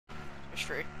It's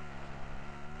free.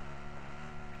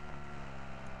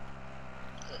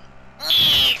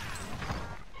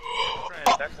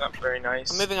 That's not very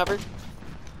nice. I'm moving over.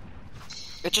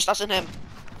 It's just us and him.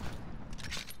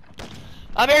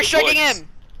 I'm airstriking him!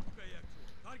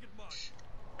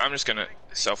 I'm just gonna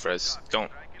self-res. You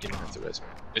don't have to res me.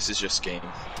 This is just game.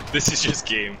 This is just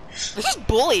game. This is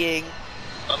bullying.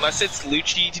 Unless it's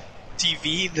Lucci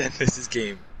TV, then this is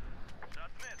game.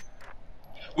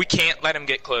 We can't let him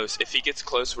get close. If he gets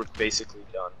close, we're basically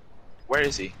done. Where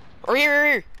is he? Over here, over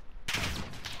here.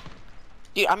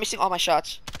 Dude, I'm missing all my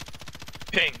shots.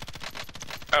 Ping.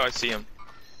 Oh, I see him.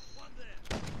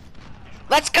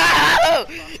 Let's go!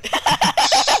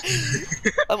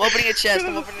 I'm opening a chest.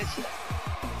 I'm opening a chest.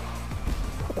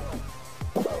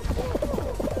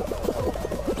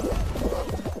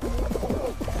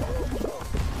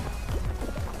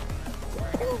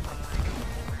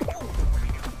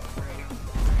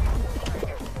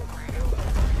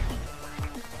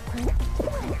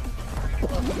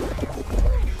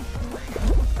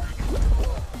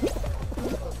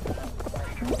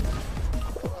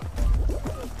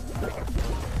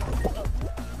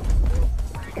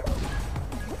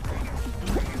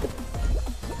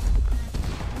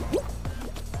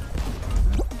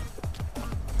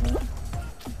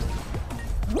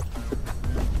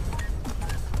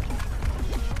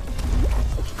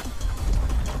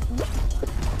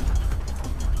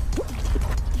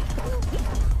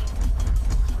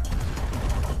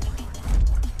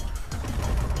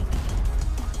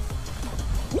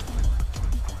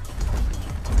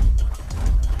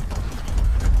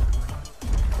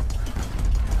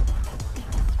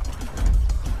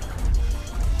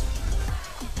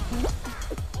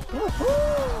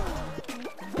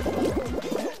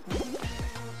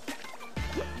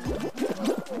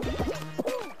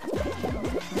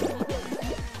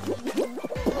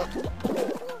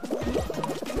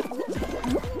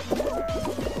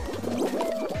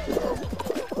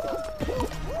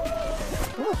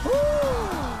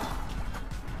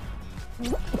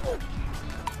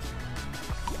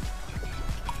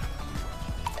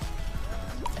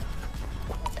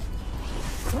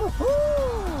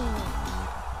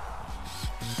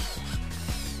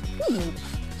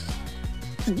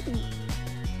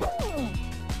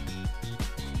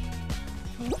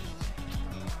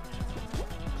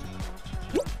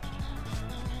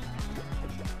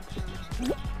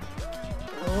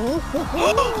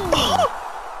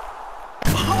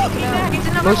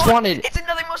 Most wanted. It's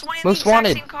another most wanted. Most the exact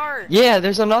wanted. Same car. Yeah,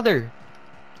 there's another.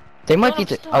 They might be.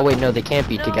 stop. Oh wait, no, they can't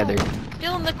be No. together.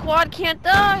 Dylan, the quad can't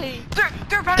die.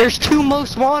 They're about There's two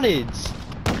most wanteds.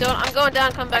 Dylan, I'm going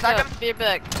down. Come back Got up. him. Be right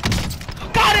back.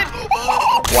 Got him!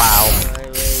 Wow.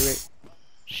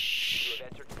 Shh.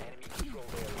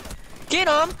 Get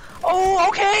him! Oh,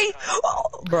 okay!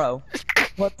 Oh, bro,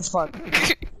 what the fuck?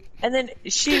 And then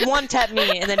she one-tapped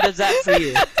me and then does that for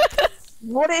you.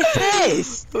 What is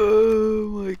this? Oh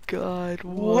my god.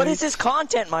 What is this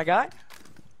content, my guy?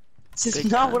 This is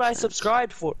Big not what I content.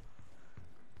 subscribed for.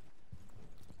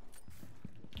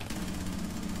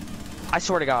 I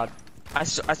swear to God. I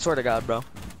swear to God, bro.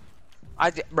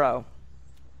 Bro.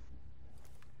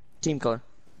 Team killer.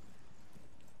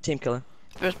 Team killer.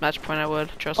 If it was match point, I would.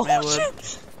 Trust me, I Oh, would.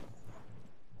 shit!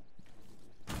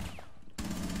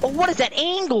 Oh, what is that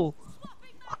angle?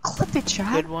 Oh, clip it,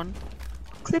 chat. Good one.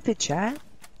 Clip it, chat.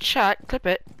 Chat, clip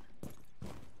it.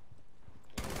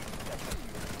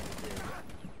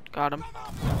 Got him.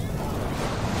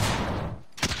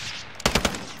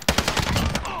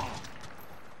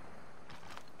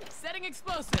 Setting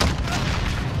explosive.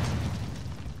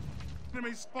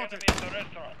 Enemy spotted.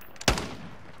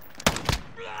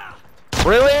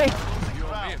 Really?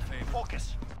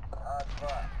 Focus.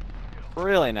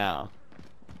 Really now?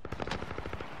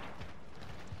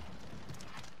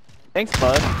 Thanks,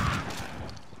 bud. I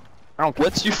don't.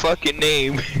 What's your fucking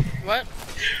name? What?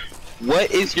 What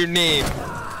is your name?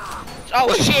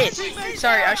 Oh shit!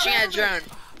 Sorry, I was shooting at a drone.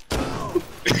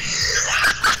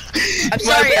 I'm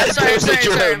sorry, I'm sorry, I'm sorry, I'm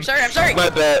sorry, I'm sorry, I'm sorry! My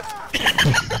bad.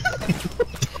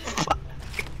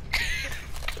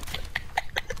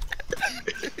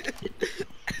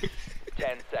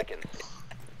 10 seconds.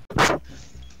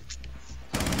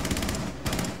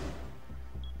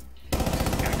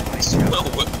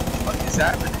 What the fuck is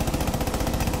happening?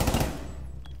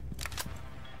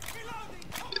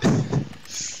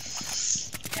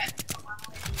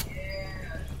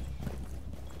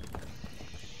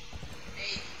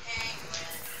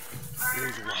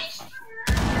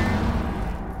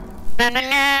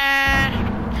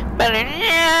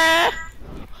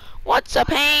 What's a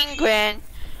penguin?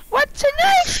 What's an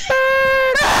iceberg?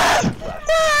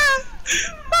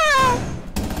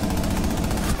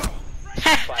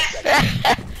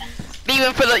 Leave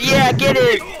him for the. Yeah, get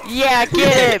him. Yeah,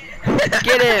 get him.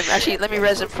 Get him. Actually, let me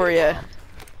res him for you.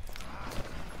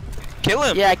 Kill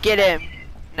him. Yeah, get him.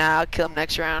 Nah, I'll kill him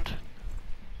next round.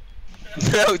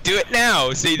 No, do it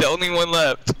now. See, the only one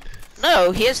left.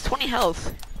 No, he has 20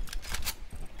 health.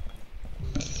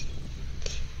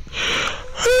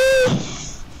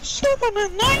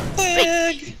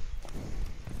 Wait.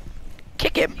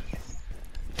 Kick him.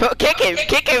 Kick him.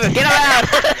 Kick him. Get him out.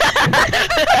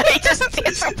 He just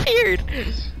disappeared.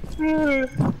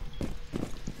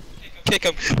 Kick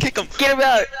him. Kick him. Get him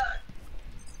out.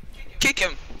 Kick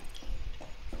him.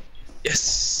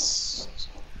 Yes.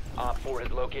 Op 4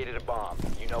 has located a bomb.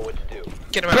 You know what to do.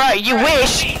 Get him out. Bro, you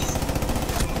wish.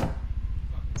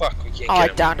 Fuck, we can't Oh, I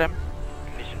get him. downed him.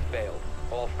 Mission failed.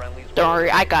 All friendlies. Don't worry,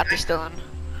 I got this, Dylan.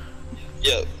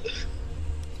 Yep.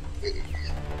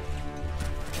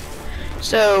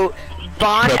 So,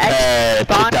 Bond X.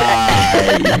 Bond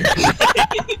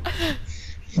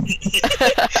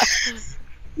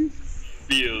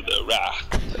Feel the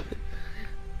wrath.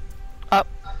 Up.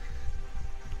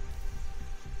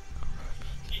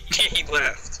 He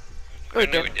left. Or I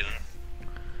knew he didn't. didn't.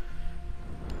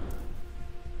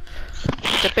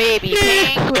 The baby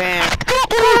penguin.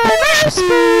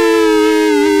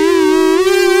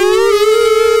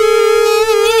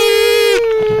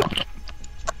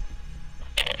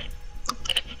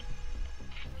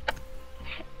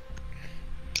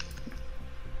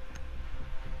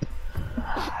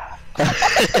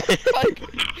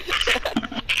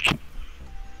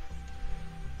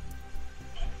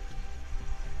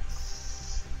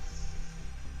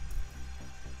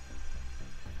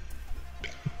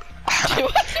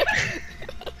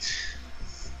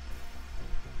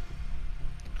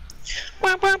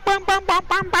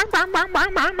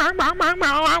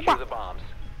 Defuse the bombs.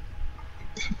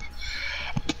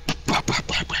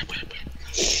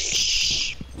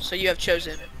 So you have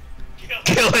chosen.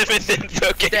 Kill him and then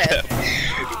go get Dead. him.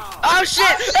 Oh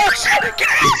shit! Oh shit!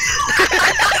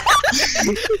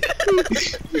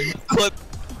 Clip.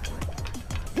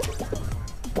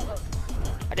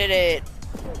 I did it.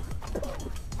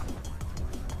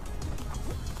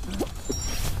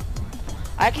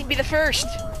 I can be the first.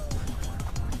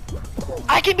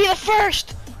 I can be the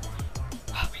first.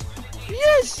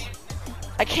 Yes.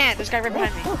 I can't. There's a guy right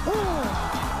behind me.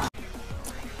 Oh!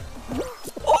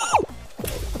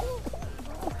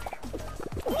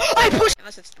 I pushed.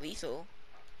 Unless it's lethal.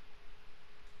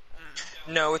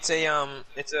 No, it's a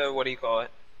what do you call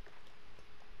it?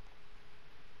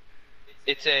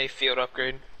 It's a field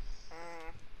upgrade.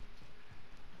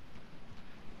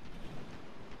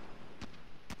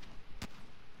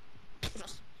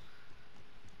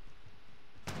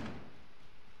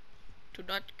 Do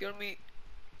not kill me.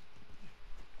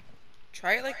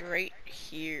 Try it like right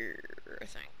here, I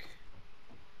think.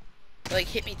 Like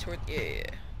hit me toward. Yeah, yeah, yeah.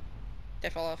 Did I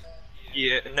fall off?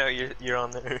 Yeah, no, you're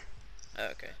on there. Oh,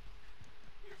 okay.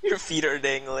 Your feet are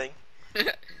dangling.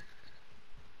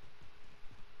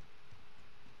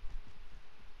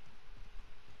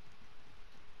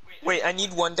 Wait, I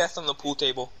need one death on the pool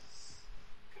table.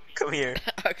 Come here.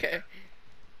 Okay.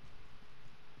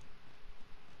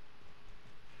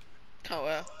 Oh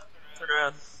wow. Turn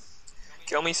around.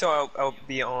 Kill me so I'll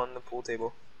be on the pool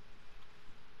table.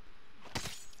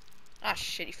 Ah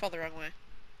shit, you fell the wrong way.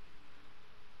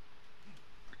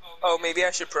 Oh, maybe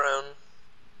I should prone.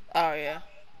 Oh yeah.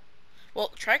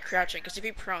 Well, try crouching, because if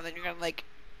you prone, then you're gonna like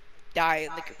die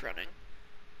and like you're proning.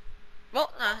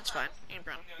 Well, nah, it's fine. You can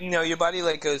prone. No, your body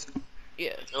like goes,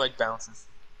 Yeah. it like bounces.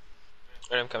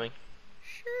 Alright, I'm coming.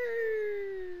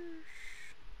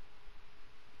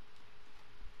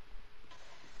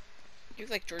 You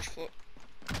look like George Floyd.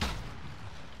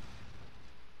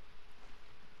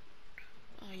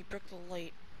 Oh, you broke the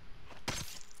light.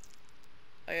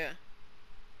 Oh yeah.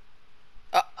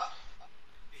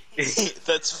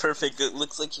 That's perfect. It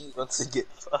looks like he wants to get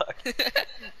fucked.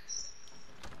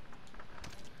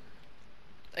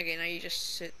 Okay, now you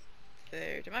just sit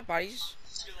there. Did my bodies?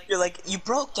 You're like, you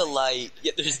broke the light,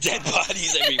 yet there's dead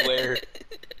bodies everywhere.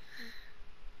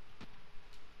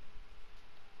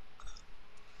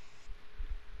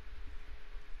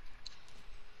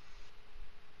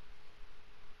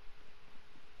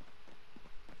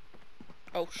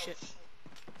 Oh shit.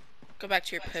 Go back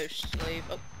to your post, slave.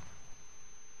 Oh.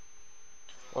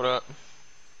 What up?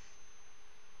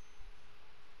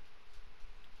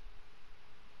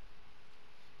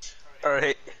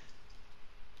 Alright.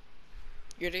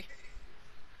 You ready?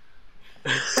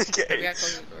 Okay. We gotta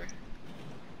close the door.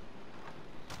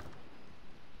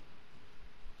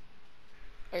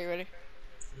 Are you ready?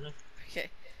 Okay.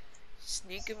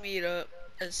 Sneak a meet up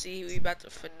and see who we about to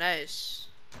finesse.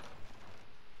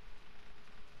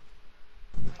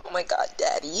 Oh my god,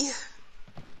 daddy.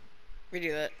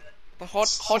 Redo that. But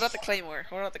hold out the claymore.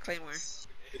 Hold out the claymore.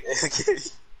 Okay.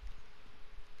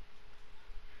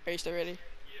 Are you still ready?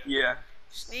 Yeah.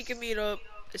 Sneak a meet up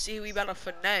to see who we about to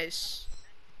finesse.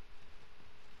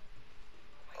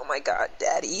 Oh my god,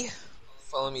 daddy.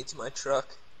 Follow me to my truck.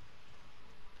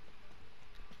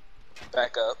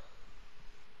 Back up.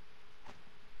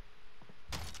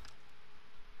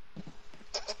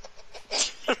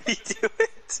 Let me do it.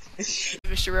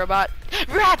 Mr. Robot.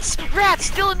 Rats!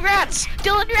 Rats! Dylan rats!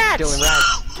 Dylan rats! Dylan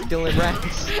rats. Dylan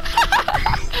rats.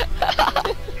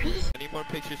 I need more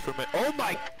pictures from it. Oh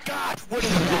my gosh, what is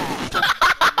that?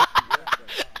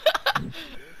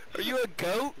 Are you a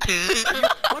goat?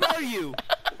 What are you?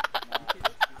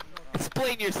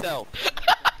 Explain yourself.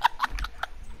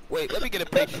 Wait, let me get a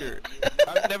picture.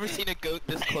 I've never seen a goat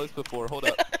this close before. Hold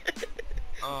up.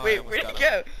 Oh, Wait, where'd he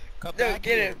go? Come No, back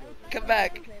get here. him. Come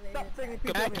back.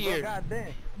 Come back here.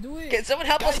 Can someone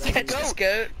help us Guys, catch there's a this goat.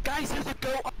 goat? Guys, there's a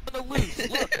goat on the loose.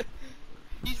 Look.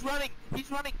 He's running.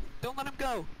 He's running. Don't let him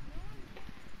go.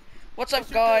 What's up,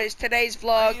 guys? Today's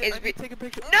vlog I is need to take a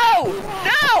picture. No!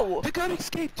 No! The goat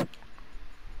escaped.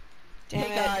 Damn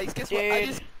Hey it, guys, guess what? I dude.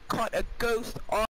 just caught a ghost on